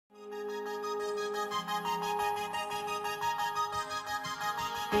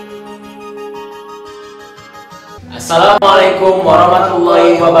Assalamualaikum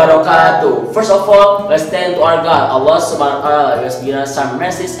warahmatullahi wabarakatuh. First of all, let's thank to our God, Allah Subhanahu wa Taala, who has given us some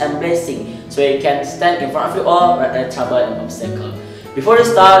mercies and blessing, so we can stand in front of you all right at trouble and obstacle. Before we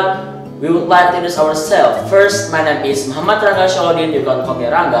start, we would like to introduce ourselves. First, my name is Mohamad Syawalludin. You can call me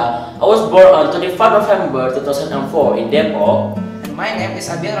Rangga. I was born on 25 November 2004 in Depok. And my name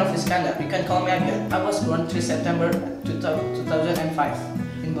is Abyan Rauf Iskandar. You can call me Abyan. I was born 3 September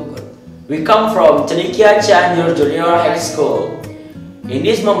 2005 in Bogor. We come from Cendekia Cianjur Junior High School. In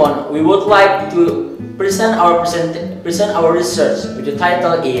this moment, we would like to present our research, which the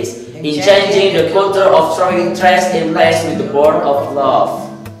title is In Changing the Culture of Throwing Trash in Place with the Word of Love.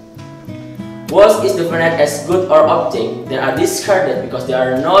 Words is defined as good or object that are discarded because they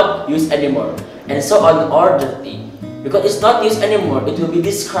are not used anymore, and so on or dirty. Because it's not used anymore, it will be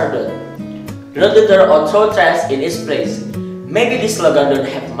discarded. Do not litter or throw trash in its place. Maybe this slogan don't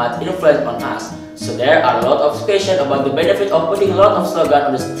have much influence on us, so there are a lot of questions about the benefit of putting a lot of slogan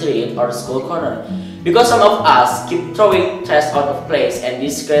on the street or the school corner. Because some of us keep throwing trash out of place and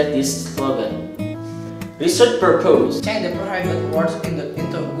discard this slogan. Research purpose: change the prohibited words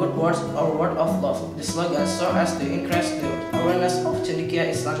into good words or word of love. The slogan so as to increase the awareness of Cendekia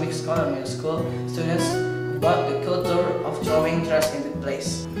Islamic Scholar Middle School students about the culture of throwing trash in the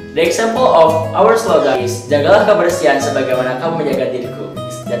place. The example of our slogan is jagalah kebersihan sebagaimana kamu menjaga diriku.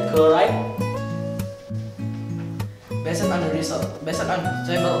 Is that cool, right? Based on the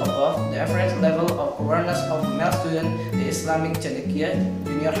table above, the average level of awareness of male students, the Islamic Cendekia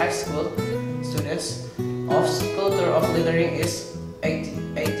Junior High School students of culture of littering is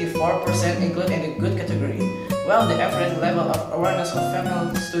 84%, included in the good category, while the average level of awareness of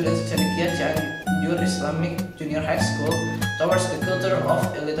female students Cendekia Cianjur Islamic Junior High School towards the culture of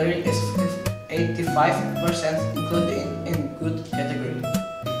littering is 85%, included in good category.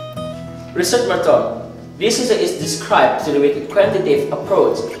 Research method. This is described to with a quantitative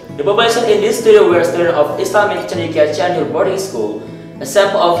approach. The population in this study were students of Islamic Cendekia Cianjur boarding school. A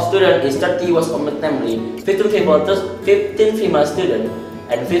sample of students is 30 was omitted, namely 15 female students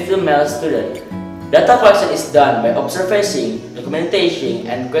and 15 male students. Data collection is done by observation, documentation,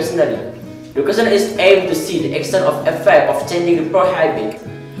 and questionnaire. The question is aimed to see the extent of effect of changing the prohibited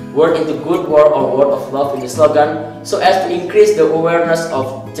word into good word or word of love in the slogan, so as to increase the awareness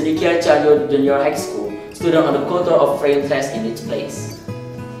of Cendekia Cianjur Junior High School students on the culture of throwing trash in its place.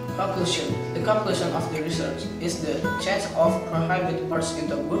 Conclusion. The conclusion of the research is the change of prohibited words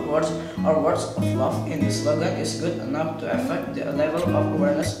into good words or words of love in the slogan is good enough to affect the level of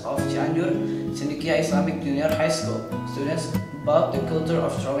awareness of Cianjur Cendekia Islamic Junior High School students about the culture of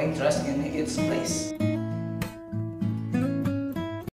throwing trash in its place.